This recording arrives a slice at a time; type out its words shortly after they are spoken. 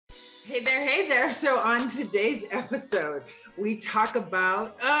Hey there. So on today's episode, we talk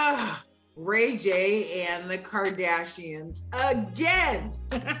about Ray J and the Kardashians again.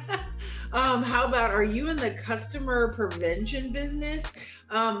 How about, are you in the customer prevention business?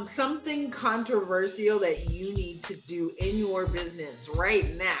 Something controversial that you need to do in your business right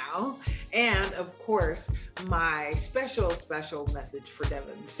now. And of course, my special message for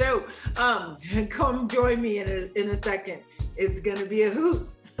Devin. So come join me in a second. It's gonna be a hoot.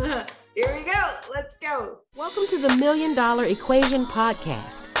 Here we go. Let's go. Welcome to the $1 Million Equation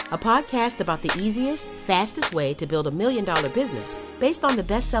Podcast, a podcast about the easiest, fastest way to build $1 million business based on the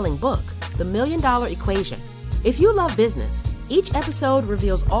best-selling book, The $1 Million Equation. If you love business, each episode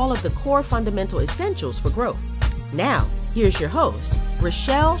reveals all of the core fundamental essentials for growth. Now, here's your host,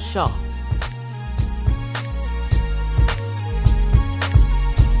 Richelle Shaw.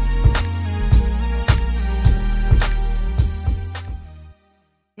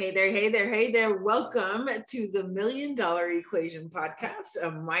 Hey there. Welcome to the $1 Million Equation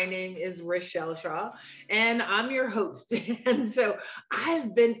Podcast. My name is Richelle Shaw, and I'm your host. And so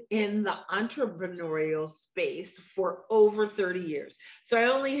I've been in the entrepreneurial space for over 30 years. So I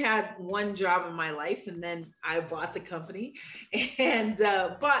only had one job in my life, and then I bought the company and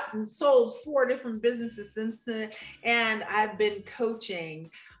bought and sold 4 different businesses since then. And I've been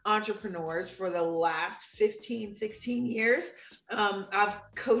coaching entrepreneurs for the last 15, 16 years. I've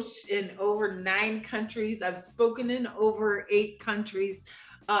coached in over 9 countries. I've spoken in over 8 countries,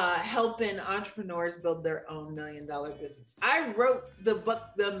 helping entrepreneurs build their own $1 million business. I wrote the book,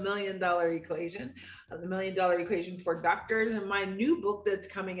 The $1 Million Equation, The $1 Million Equation for Doctors. And my new book that's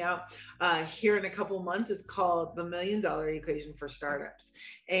coming out here in a couple months is called The $1 Million Equation for Startups.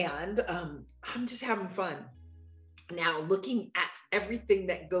 And I'm just having fun. Now, looking at everything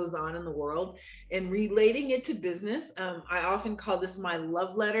that goes on in the world and relating it to business, I often call this my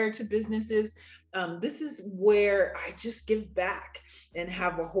love letter to businesses. This is where I just give back and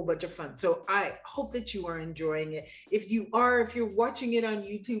have a whole bunch of fun. So I hope that you are enjoying it. If you're watching it on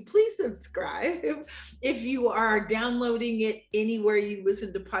YouTube, please subscribe. If you are downloading it anywhere you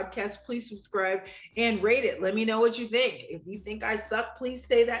listen to podcasts, please subscribe and rate it. Let me know what you think. If you think I suck, please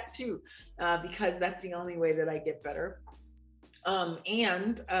say that too, because that's the only way that I get better.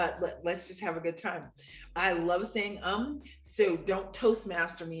 Let's just have a good time. I love saying so don't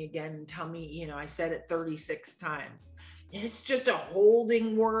Toastmaster me again and tell me, I said it 36 times. It's just a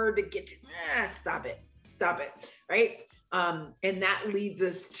holding word to get to, stop it, right? And that leads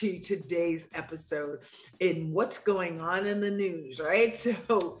us to today's episode in what's going on in the news, right?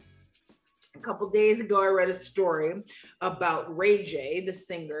 So a couple days ago, I read a story about Ray J, the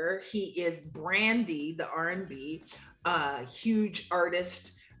singer. He is Brandy, the R&B, huge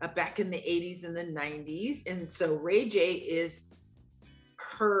artist back in the 80s and the 90s. And so Ray J is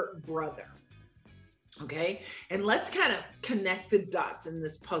her brother. Okay. And let's kind of connect the dots in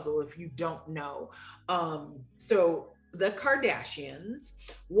this puzzle if you don't know. So the Kardashians,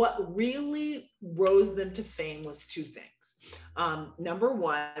 what really rose them to fame was 2 things. Number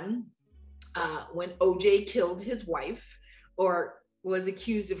one, when OJ killed his wife, or was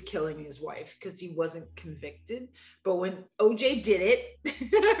accused of killing his wife because he wasn't convicted. But when OJ did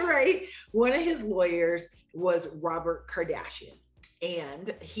it, right, one of his lawyers was Robert Kardashian,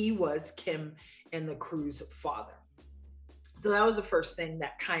 and he was Kim and the crew's father. So that was the first thing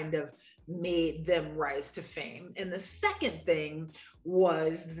that kind of made them rise to fame. And the second thing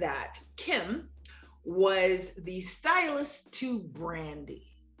was that Kim was the stylist to Brandy,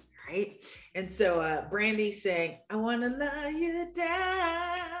 right? And so Brandy sang, I want to love you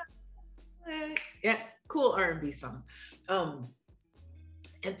down. Yeah, cool R&B song.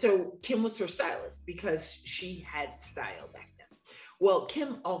 And so Kim was her stylist because she had style back then. Well,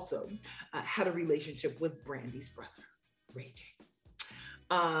 Kim also had a relationship with Brandy's brother, Ray J.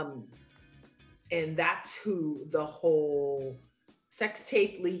 And that's who the whole sex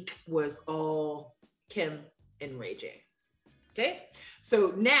tape leak was, all Kim and Ray J. Okay,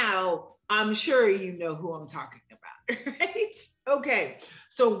 so now I'm sure you know who I'm talking about, right? Okay,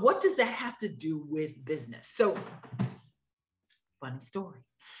 so what does that have to do with business? So, funny story,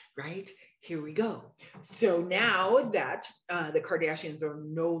 right? Here we go. So now that the Kardashians are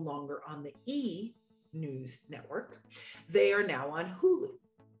no longer on the E! News network, they are now on Hulu.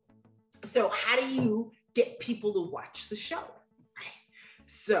 So how do you get people to watch the show, right?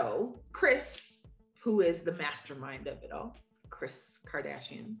 So Kris, who is the mastermind of it all, Kris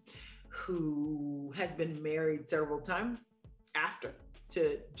Kardashian, who has been married several times after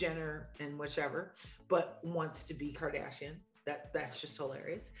to Jenner and whichever, but wants to be Kardashian. That's just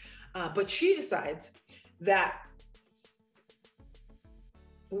hilarious. But she decides that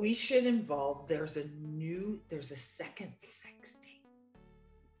we should involve, there's a second sex tape.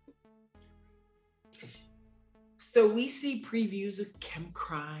 So we see previews of Kim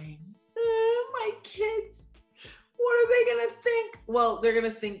crying. My kids, what are they going to think? Well, they're going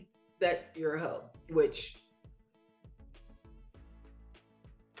to think that you're a hoe, which,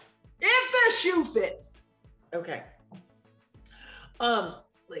 if the shoe fits. Okay.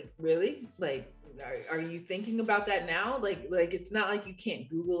 Like, really? Like, are you thinking about that now? Like it's not like you can't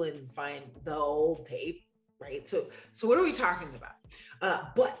Google and find the old tape, right? So what are we talking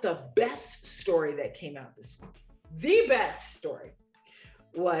about? But the best story that came out this week, the best story,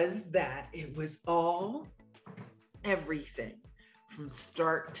 was that it was all, everything from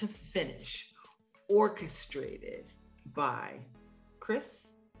start to finish, orchestrated by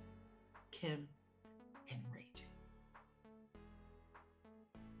Chris, Kim, and Ray J.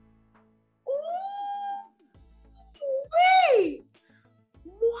 Wait,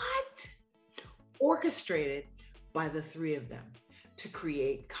 what? Orchestrated by the three of them to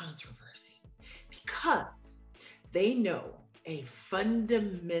create controversy because they know a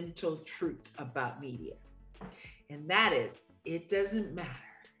fundamental truth about media, and that is it doesn't matter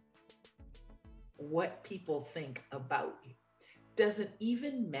what people think about you. Doesn't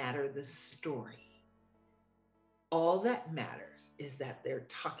even matter the story. All that matters is that they're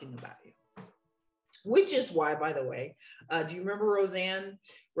talking about you. Which is why, by the way, do you remember Roseanne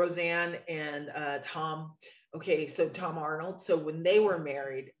and Tom? Okay, so Tom Arnold. So when they were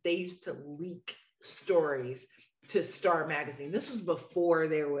married, they used to leak stories to Star Magazine. This was before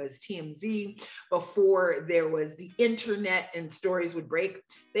there was TMZ, before there was the internet and stories would break.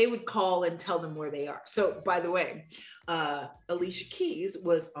 They would call and tell them where they are. So by the way, Alicia Keys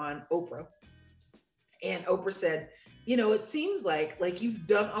was on Oprah, and Oprah said, you know, it seems like you've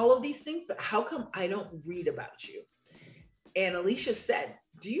done all of these things, but how come I don't read about you? And Alicia said,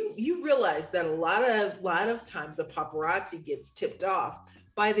 do you realize that a lot of times the paparazzi gets tipped off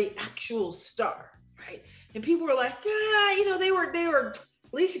by the actual star, right? And people were like, you know, they were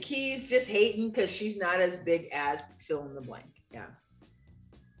Alicia Keys just hating because she's not as big as fill in the blank. Yeah.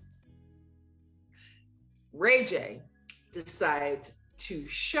 Ray J decides to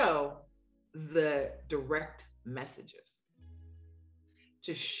show the direct messages,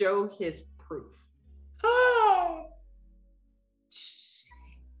 to show his proof. Oh,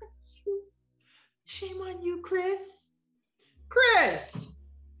 shame on you, Chris. Chris.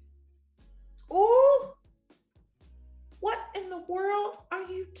 Oh, what in the world are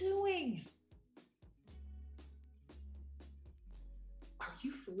you doing? Are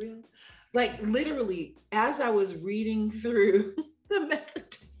you for real? Like literally, as I was reading through the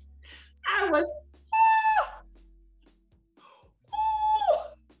messages, I was,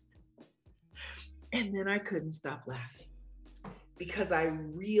 and then I couldn't stop laughing because I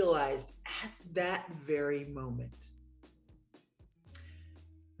realized at that very moment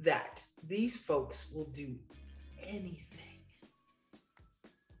that these folks will do anything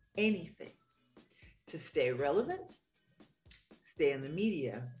to stay relevant, stay in the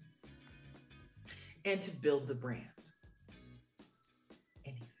media, and to build the brand.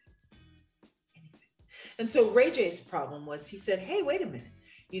 Anything. And so Ray J's problem was, he said, hey, wait a minute.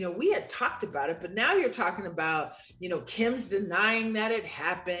 You know, we had talked about it, but now you're talking about, you know, Kim's denying that it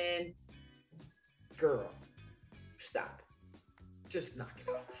happened. Girl, stop. Just knock it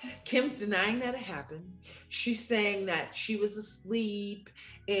off. Kim's denying that it happened. She's saying that she was asleep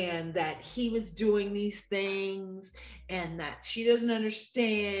and that he was doing these things and that she doesn't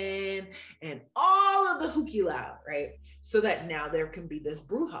understand and all of the hooky loud, right? So that now there can be this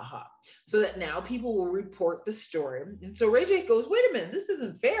brouhaha. So that now people will report the story. And so Ray J goes, wait a minute, this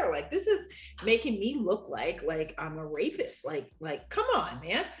isn't fair. Like, this is making me look like I'm a rapist. Like, come on,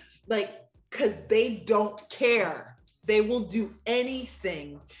 man. Like, because they don't care. They will do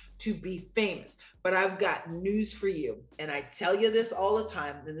anything to be famous. But I've got news for you. And I tell you this all the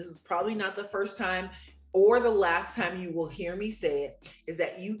time, and this is probably not the first time or the last time you will hear me say it, is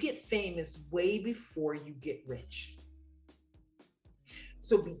that you get famous way before you get rich.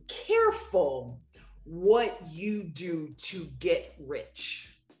 So be careful what you do to get rich.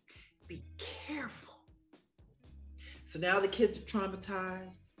 Be careful. So now the kids are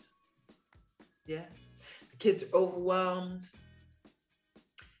traumatized. Yeah. The kids are overwhelmed.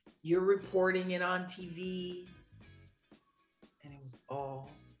 You're reporting it on TV. And it was all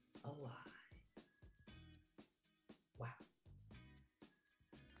a lie. Wow.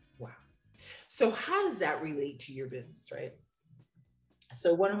 Wow. So how does that relate to your business, right?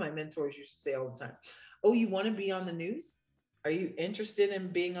 So one of my mentors used to say all the time, oh, you want to be on the news? Are you interested in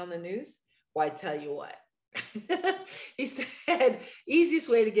being on the news? Well, I tell you what, He said, easiest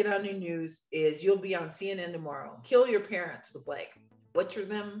way to get on your news is you'll be on CNN tomorrow. Kill your parents with like butcher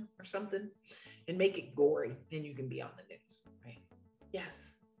them or something and make it gory, and you can be on the news, right?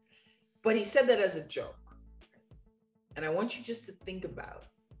 Yes. But he said that as a joke. And I want you just to think about,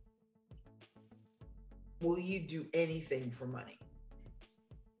 will you do anything for money?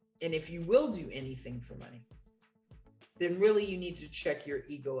 And if you will do anything for money, then really you need to check your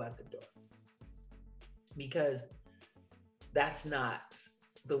ego at the door, because that's not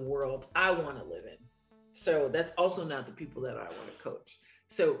the world I want to live in. So that's also not the people that I want to coach.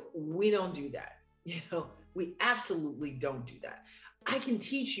 So we don't do that. We absolutely don't do that. I can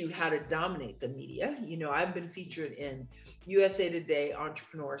teach you how to dominate the media. I've been featured in USA Today,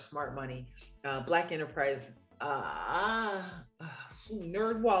 Entrepreneur, Smart Money, Black Enterprise,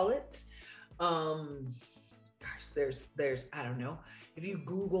 Nerd Wallet. There's I don't know. If you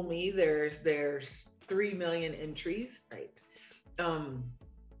Google me, there's 3 million entries, right?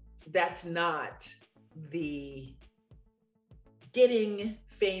 That's not the getting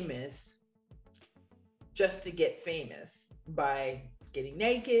famous just to get famous by getting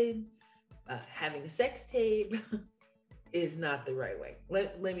naked, having a sex tape is not the right way.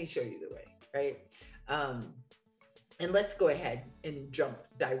 Let me show you the way, right? And let's go ahead and jump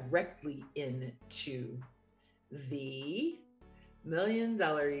directly into the $1 Million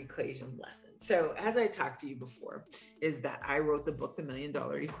Equation lesson. So as I talked to you before, is that I wrote the book, The $1 Million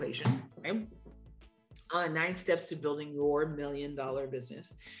Equation, right? 9 steps to building your $1 million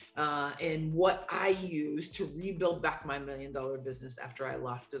business, and what I used to rebuild back my $1 million business after I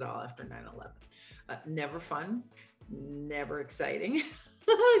lost it all after 9/11. Never fun, never exciting.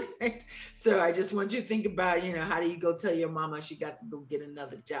 Right? So I just want you to think about, how do you go tell your mama she got to go get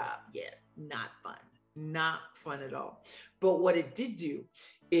another job? Yeah, not fun at all. But what it did do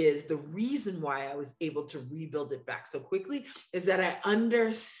is, the reason why I was able to rebuild it back so quickly is that I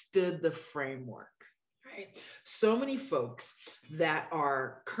understood the framework. Right? So many folks that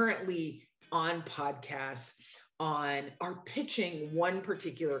are currently on podcasts are pitching one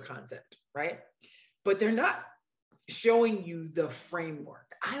particular concept, right? But they're not showing you the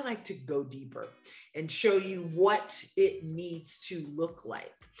framework. I like to go deeper and show you what it needs to look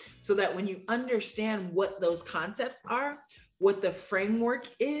like, so that when you understand what those concepts are, what the framework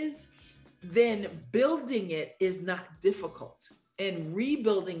is, then building it is not difficult, and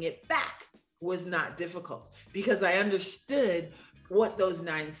rebuilding it back was not difficult, because I understood what those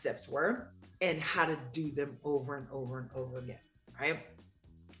 9 steps were and how to do them over and over and over again, right?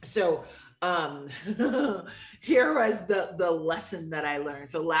 So here was the lesson that I learned.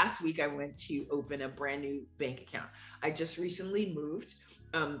 So last week I went to open a brand new bank account. I just recently moved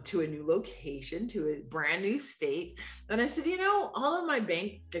to a new location, to a brand new state. And I said, all of my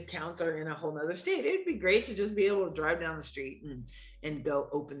bank accounts are in a whole nother state. It'd be great to just be able to drive down the street and go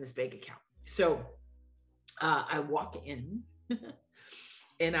open this bank account. So I walk in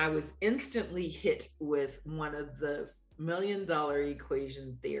and I was instantly hit with one of the $1 Million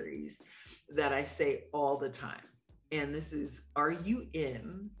Equation theories that I say all the time. And this is, are you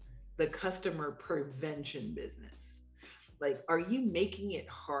in the customer prevention business? Like, are you making it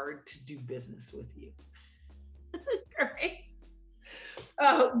hard to do business with you? Right?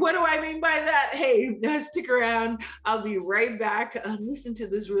 What do I mean by that? Hey, stick around. I'll be right back. Listen to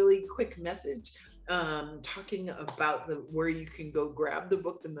this really quick message talking about where you can go grab the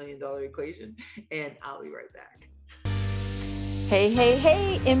book, The $1 Million Equation, and I'll be right back.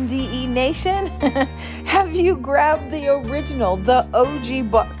 Hey, MDE Nation. Have you grabbed the original, the OG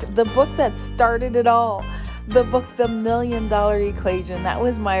book, the book that started it all? The book, The $1 Million Equation. That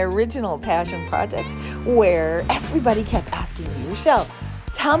was my original passion project, where everybody kept asking me, Richelle,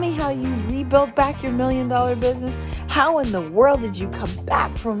 tell me how you rebuilt back your $1 million business. How in the world did you come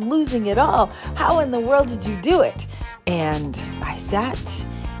back from losing it all? How in the world did you do it? And I sat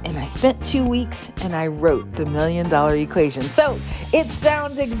and I spent 2 weeks and I wrote The $1 Million Equation. So it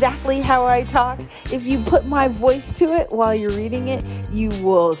sounds exactly how I talk. If you put my voice to it while you're reading it, you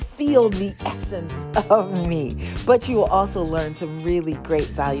will feel the essence of me. But you will also learn some really great,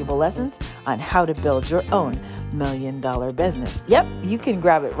 valuable lessons on how to build your own $1 million business. Yep, you can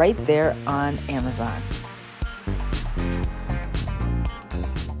grab it right there on Amazon.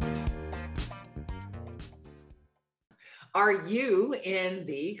 Are you in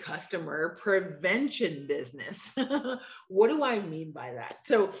the customer prevention business? What do I mean by that?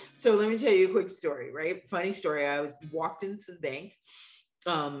 So let me tell you a quick story, right? Funny story. I walked into the bank,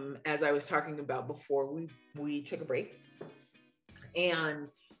 as I was talking about before we took a break, and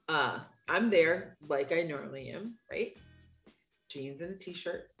I'm there like I normally am, right? Jeans and a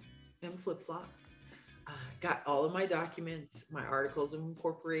t-shirt and flip-flops. Got all of my documents, my articles of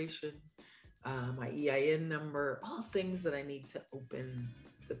incorporation, my EIN number, all things that I need to open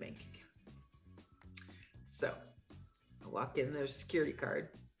the bank account. So I walk in, there's a security guard.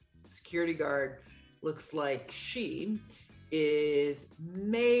 Security guard looks like she is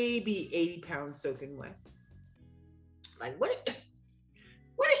maybe 80 pounds soaking wet. Like, what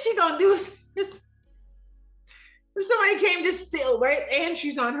is she gonna do if somebody came to steal, right? And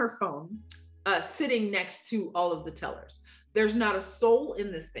she's on her phone, sitting next to all of the tellers. There's not a soul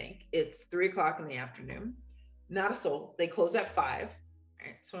in this bank. It's 3:00 in the afternoon. Not a soul. They close at 5.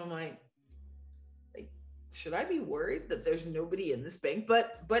 Right? So I'm like, should I be worried that there's nobody in this bank?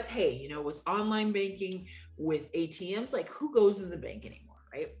 But hey, you know, with online banking, with ATMs, like who goes in the bank anymore,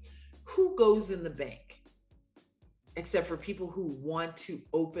 right? Who goes in the bank except for people who want to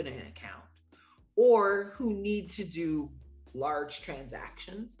open an account or who need to do large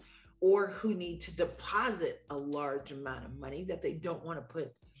transactions or who need to deposit a large amount of money that they don't want to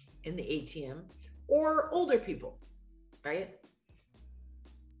put in the ATM, or older people, right?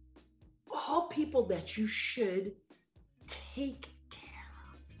 All people that you should take care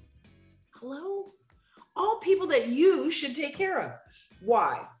of. Hello? All people that you should take care of.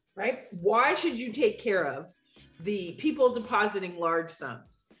 Why? Right? Why should you take care of the people depositing large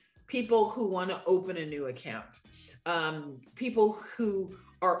sums? People who want to open a new account. People who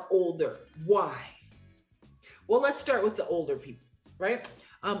are older. Why? Well, let's start with the older people, right?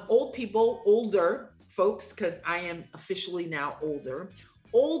 Old people, older folks, because I am officially now older.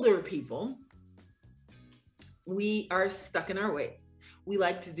 Older people, we are stuck in our ways. We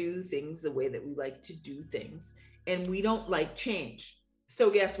like to do things the way that we like to do things, and we don't like change.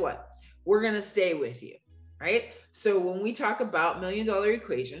 So guess what? We're going to stay with you, right? So when we talk about $1 million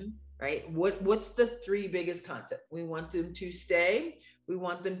equation, right? What's the 3 biggest concepts? We want them to stay, we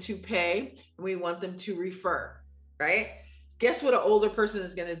want them to pay, and we want them to refer, right? Guess what an older person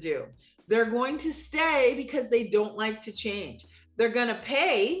is going to do? They're going to stay because they don't like to change. They're going to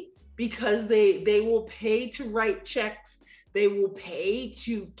pay because they will pay to write checks. They will pay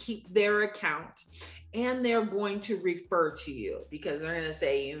to keep their account, and they're going to refer to you because they're going to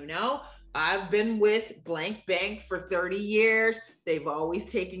say, you know, I've been with blank bank for 30 years. They've always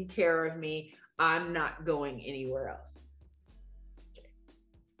taken care of me. I'm not going anywhere else. Okay.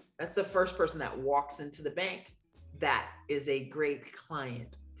 That's the first person that walks into the bank. That is a great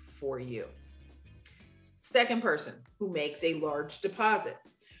client for you. Second person who makes a large deposit.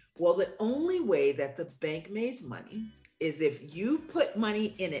 Well, the only way that the bank makes money is if you put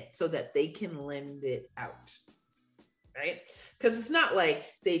money in it so that they can lend it out, right? Because it's not like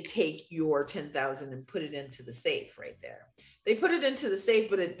they take your 10,000 and put it into the safe right there. They put it into the safe,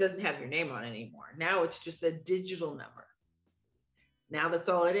 but it doesn't have your name on it anymore. Now it's just a digital number. Now that's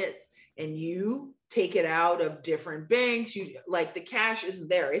all it is. And you take it out of different banks. You like the cash isn't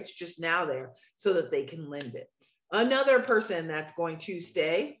there. It's just now there so that they can lend it. Another person that's going to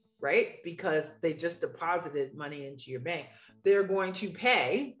stay, right? Because they just deposited money into your bank. They're going to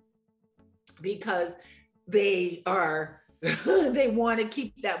pay because they are, they want to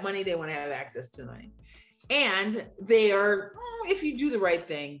keep that money. They want to have access to money. And they are, if you do the right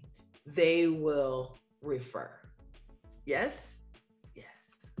thing, they will refer. Yes? Yes.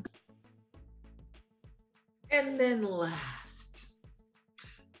 And then last,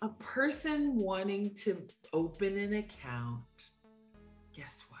 a person wanting to open an account,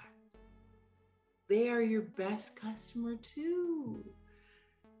 guess what? They are your best customer too.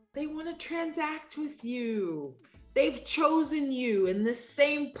 They want to transact with you. They've chosen you. In this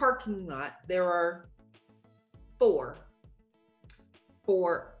same parking lot, there are four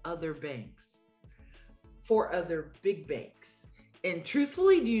other banks, 4 other big banks. And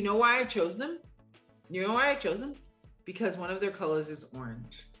truthfully, do you know why I chose them? You know why I chose them? Because one of their colors is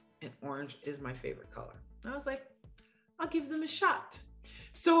orange, and orange is my favorite color. I was like, I'll give them a shot.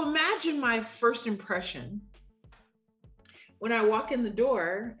 So imagine my first impression when I walk in the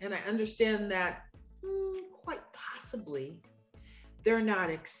door and I understand that quite possibly they're not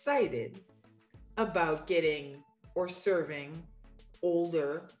excited about getting or serving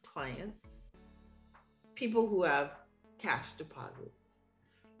older clients, people who have cash deposits,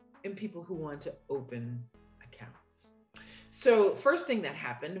 and people who want to open accounts. So first thing that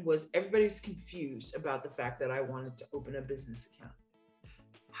happened was everybody was confused about the fact that I wanted to open a business account.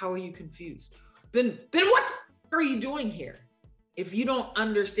 How are you confused? Then what are you doing here? If you don't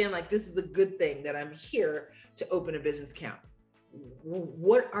understand, like, this is a good thing that I'm here to open a business account.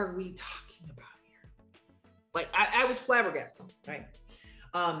 What are we talking about here? Like, I was flabbergasted, right?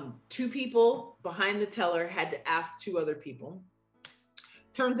 2 people behind the teller had to ask 2 other people.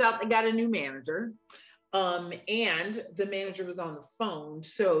 Turns out they got a new manager. And the manager was on the phone.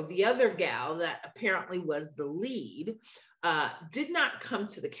 So the other gal that apparently was the lead did not come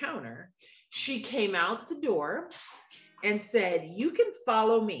to the counter. She came out the door and said, "You can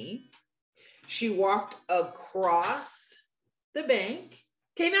follow me." She walked across the bank.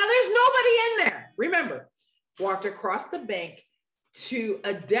 Okay, now there's nobody in there. Remember, walked across the bank to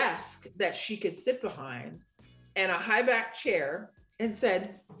a desk that she could sit behind and a high back chair and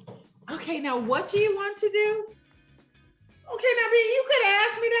said, "Okay, now what do you want to do?" Okay, now you could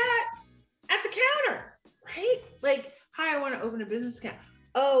ask me that at the counter, right? Like, "Hi, I want to open a business account."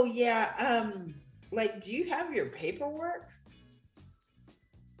 "Oh yeah, like, do you have your paperwork?"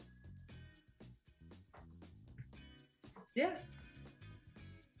 Yeah.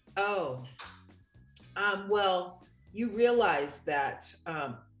 "Oh, well, you realize that,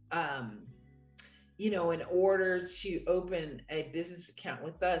 in order to open a business account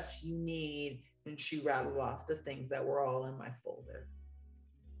with us, you need," and she rattled off the things that were all in my folder.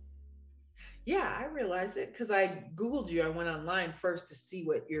 "Yeah, I realized it because I Googled you. I went online first to see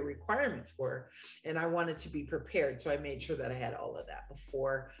what your requirements were, and I wanted to be prepared. So I made sure that I had all of that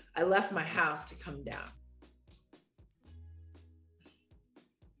before I left my house to come down."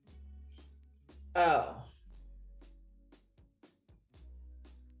 Oh,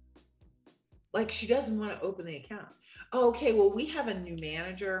 like she doesn't want to open the account. "Oh, okay, well, we have a new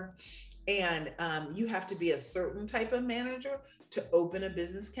manager, and you have to be a certain type of manager to open a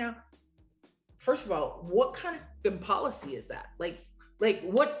business account." First of all, what kind of policy is that? Like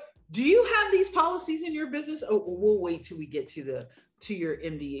what do you have these policies in your business? Oh, we'll wait till we get to your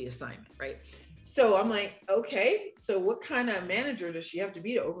MDE assignment, right? So I'm like, okay, so what kind of manager does she have to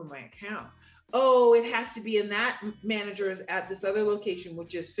be to open my account? "Oh, it has to be in that manager is at this other location,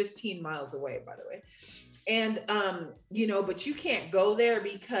 which is 15 miles away, by the way. And but you can't go there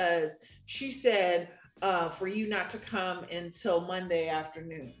because she said for you not to come until Monday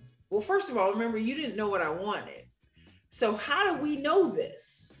afternoon." Well, first of all, remember, you didn't know what I wanted. So how do we know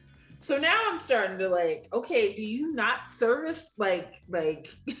this? So now I'm starting to like, okay, do you not service like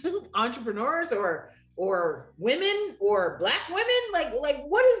entrepreneurs or women or Black women? Like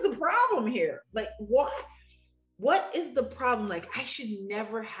what is the problem here? Like what is the problem? Like, I should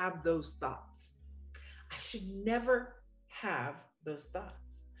never have those thoughts. I should never have those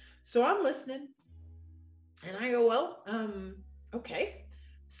thoughts. So I'm listening and I go, "Well, okay.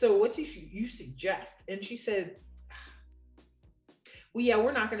 So what do you suggest?" And she said, "Well, yeah,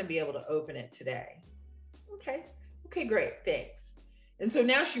 we're not going to be able to open it today." Okay. Okay, great. Thanks. And so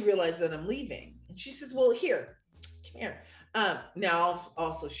now she realized that I'm leaving. And she says, "Well, here, come here." Now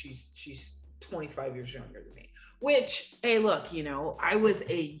also she's 25 years younger than me. Which, hey, look, I was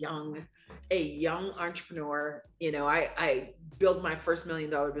a young entrepreneur. I built my first $1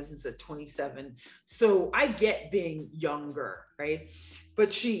 million business at 27. So I get being younger, right?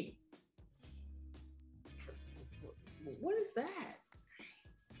 But what is that?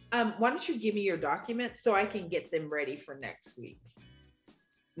 Why don't you give me your documents so I can get them ready for next week?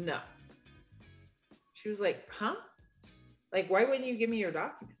 No. She was like, "Huh? Like, why wouldn't you give me your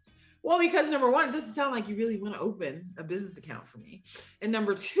documents?" Well, because number one, it doesn't sound like you really want to open a business account for me. And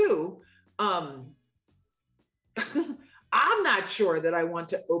number two, I'm not sure that I want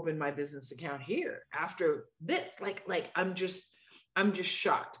to open my business account here after this. Like I'm just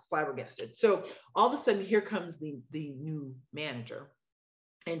shocked, flabbergasted. So all of a sudden, here comes the new manager,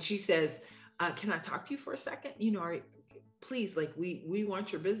 and she says, "Can I talk to you for a second? Please, like we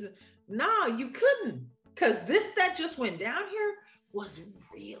want your business." No, you couldn't, because that just went down here was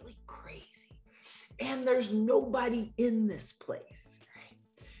really crazy, and there's nobody in this place,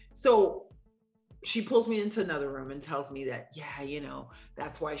 right? So she pulls me into another room and tells me that, yeah,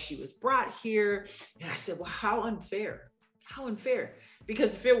 that's why she was brought here. And I said, "Well, how unfair? How unfair?"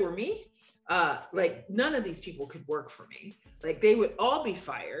 Because if it were me, like none of these people could work for me. Like they would all be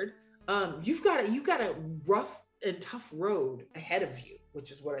fired. You've got a rough and tough road ahead of you,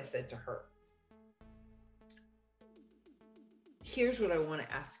 which is what I said to her. Here's what I want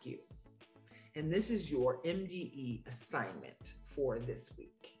to ask you. And this is your MDE assignment for this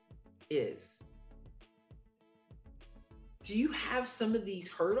week is, do you have some of these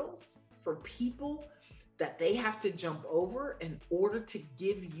hurdles for people that they have to jump over in order to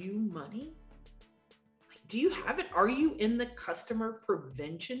give you money? Like, do you have it? Are you in the customer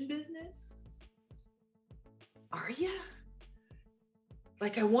prevention business? Are you?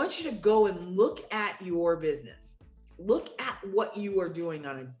 Like, I want you to go and look at your business. Look at what you are doing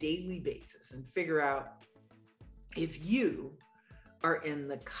on a daily basis and figure out if you are in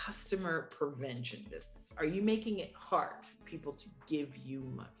the customer prevention business. Are you making it hard for people to give you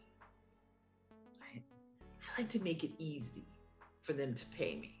money? Right? I like to make it easy for them to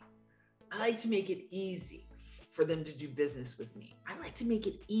pay me. I like to make it easy for them to do business with me. I like to make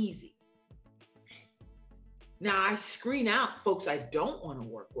it easy. Now, I screen out folks I don't want to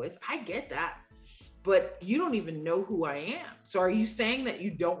work with. I get that. But you don't even know who I am. So are you saying that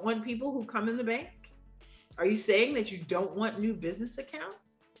you don't want people who come in the bank? Are you saying that you don't want new business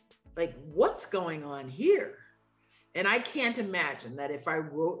accounts? Like, what's going on here? And I can't imagine that if I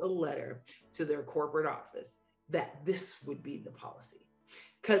wrote a letter to their corporate office, that this would be the policy.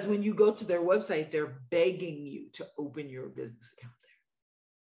 Because when you go to their website, they're begging you to open your business account there.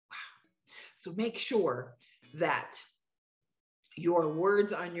 Wow. So make sure that your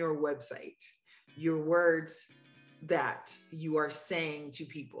words on your website, your words that you are saying to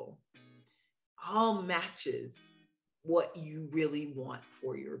people, all matches what you really want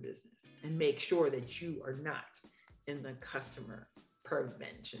for your business. And make sure that you are not in the customer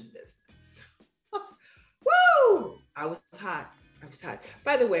prevention business. Woo! I was hot.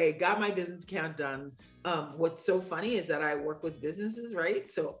 By the way, got my business account done. What's so funny is that I work with businesses, right?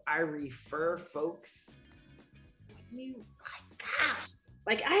 So I refer folks. My gosh,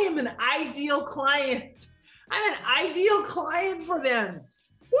 like I am an ideal client. I'm an ideal client for them.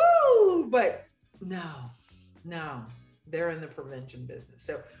 Woo! But no, they're in the prevention business.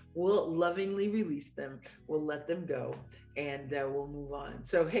 So we'll lovingly release them. We'll let them go and we'll move on.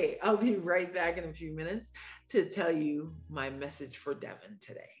 So, hey, I'll be right back in a few minutes to tell you my message for Devin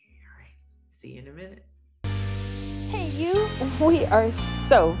today. All right. See you in a minute. Hey, you. We are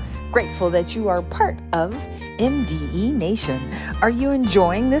so grateful that you are part of MDE Nation. Are you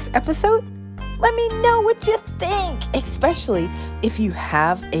enjoying this episode? Let me know what you think, especially if you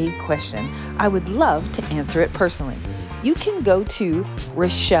have a question. I would love to answer it personally. You can go to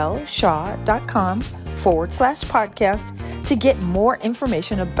RichelleShaw.com/podcast to get more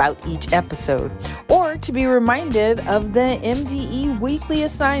information about each episode, or to be reminded of the MDE weekly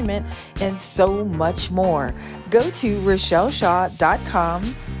assignment and so much more. Go to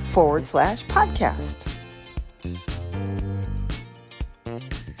RichelleShaw.com/podcast.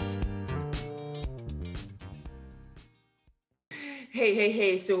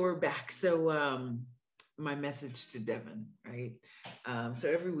 Hey. So we're back. So my message to Devin, right?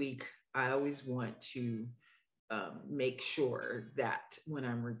 So every week I always want to make sure that when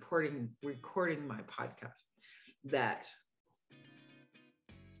I'm recording my podcast, that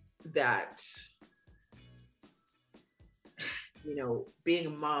you know, being a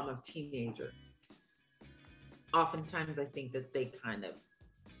mom of teenager, oftentimes I think that they kind of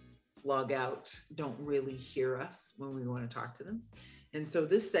log out, don't really hear us when we want to talk to them. And so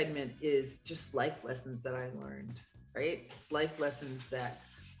this segment is just life lessons that I learned, right? It's life lessons that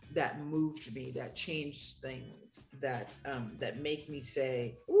moved me, that changed things, that make me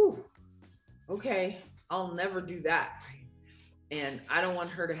say, ooh, okay, I'll never do that. And I don't want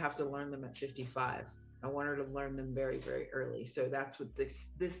her to have to learn them at 55. I want her to learn them very, very early. So that's what this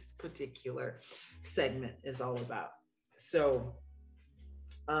particular segment is all about. So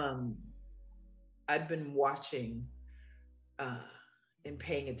I've been watching and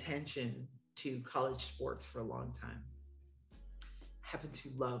paying attention to college sports for a long time. I happen to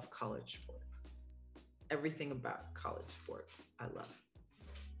love college sports. Everything about college sports, I love.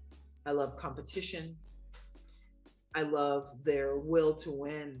 I love competition. I love their will to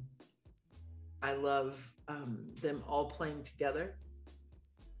win. I love them all playing together.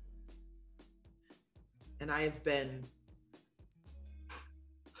 And I have been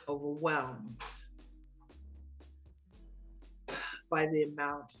overwhelmed by the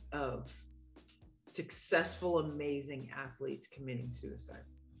amount of successful, amazing athletes committing suicide.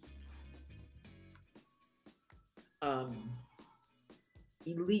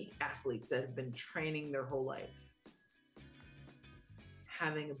 Elite athletes that have been training their whole life,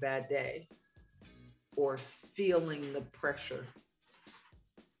 having a bad day, or feeling the pressure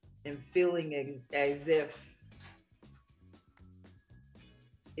and feeling as if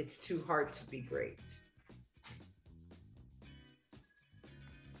it's too hard to be great.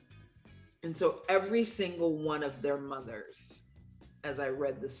 And so every single one of their mothers, as I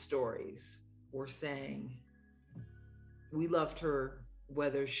read the stories, were saying, we loved her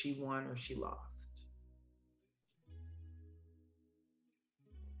whether she won or she lost.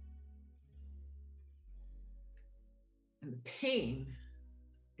 And the pain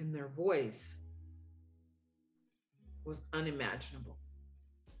in their voice was unimaginable.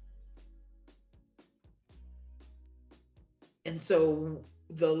 And so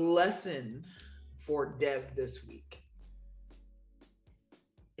the lesson for Dev this week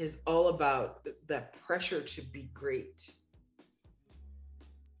is all about that pressure to be great.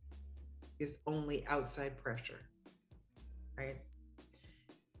 is only outside pressure, right?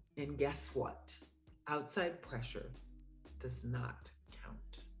 And guess what? Outside pressure does not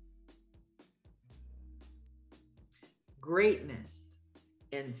count. Greatness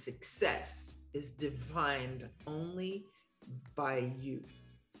and success is defined only by you,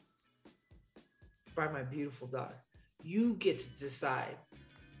 by my beautiful daughter. You get to decide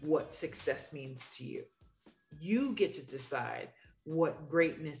what success means to you. You get to decide what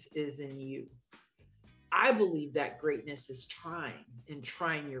greatness is in you. I believe that greatness is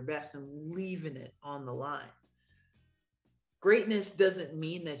trying your best and leaving it on the line. Greatness doesn't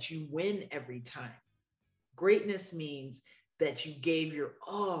mean that you win every time. Greatness means that you gave your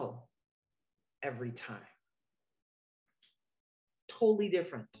all every time. Totally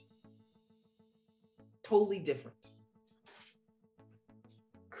different. Totally different.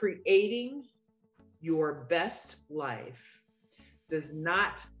 Creating your best life does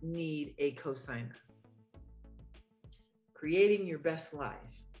not need a cosigner. Creating your best life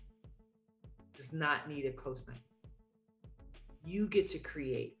does not need a cosigner. You get to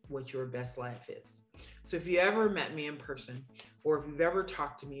create what your best life is. So if you ever met me in person, or if you've ever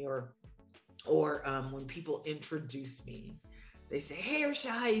talked to me, or when people introduce me, they say, "Hey,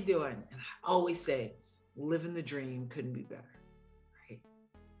 Richelle, how you doing?" And I always say, "Living the dream, couldn't be better," right?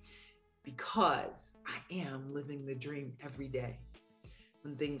 Because I am living the dream every day.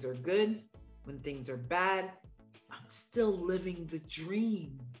 When things are good, when things are bad, I'm still living the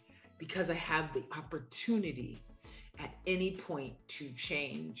dream because I have the opportunity at any point to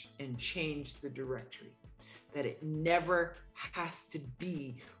change the directory. That it never has to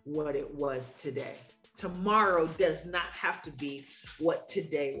be what it was today. Tomorrow does not have to be what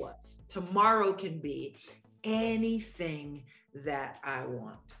today was. Tomorrow can be anything that I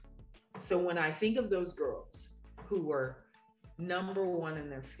want. So when I think of those girls who were number one in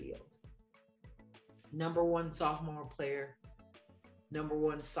their field, number one sophomore player, number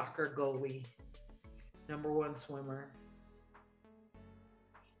one soccer goalie, number one swimmer,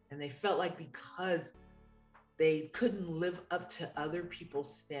 and they felt like because they couldn't live up to other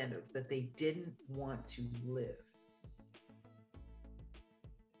people's standards, that they didn't want to live.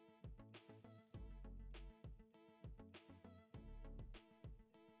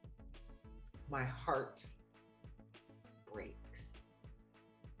 My heart breaks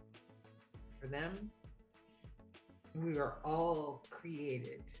for them. We are all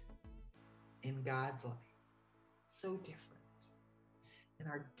created in God's light, so different. And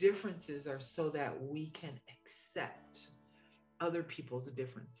our differences are so that we can accept other people's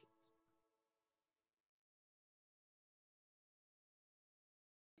differences.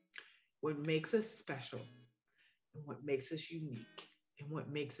 What makes us special, and what makes us unique, and what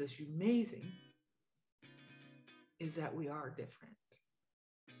makes us amazing is that we are different.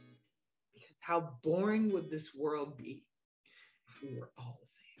 Because how boring would this world be if we were all the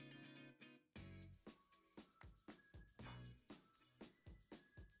same?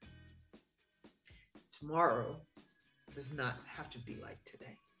 Tomorrow does not have to be like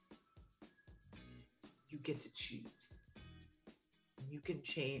today. You get to choose. You can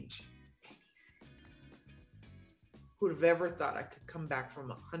change anything. Who would have ever thought I could come back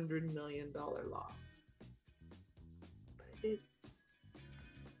from $100 million loss? But I did.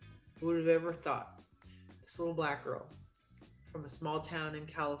 Who would have ever thought this little black girl from a small town in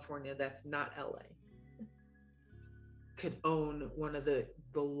California that's not LA could own one of the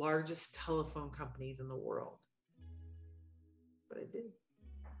largest telephone companies in the world? But I did.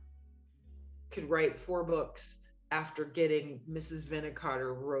 Could write 4 books after getting Mrs.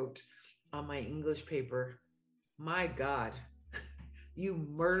 Vinicotter wrote on my English paper, "My God, you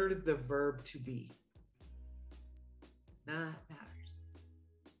murdered the verb to be." None of that matters.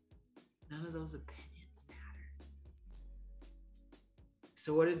 None of those opinions matter.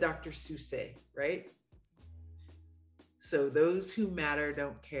 So what did Dr. Seuss say, right? So those who matter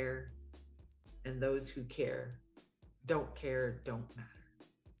don't care, and those who care, don't matter.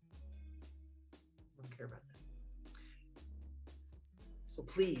 I don't care about that. So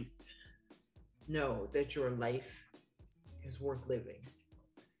please know that your life is worth living,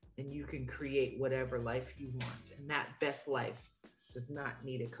 and you can create whatever life you want, and that best life does not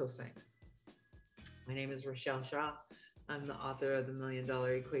need a cosigner. My name is Richelle Shaw. I'm the author of The $1 Million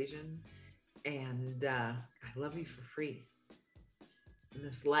Equation, and I love you for free. And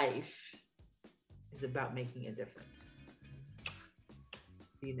this life is about making a difference.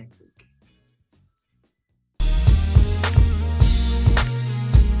 See you next week.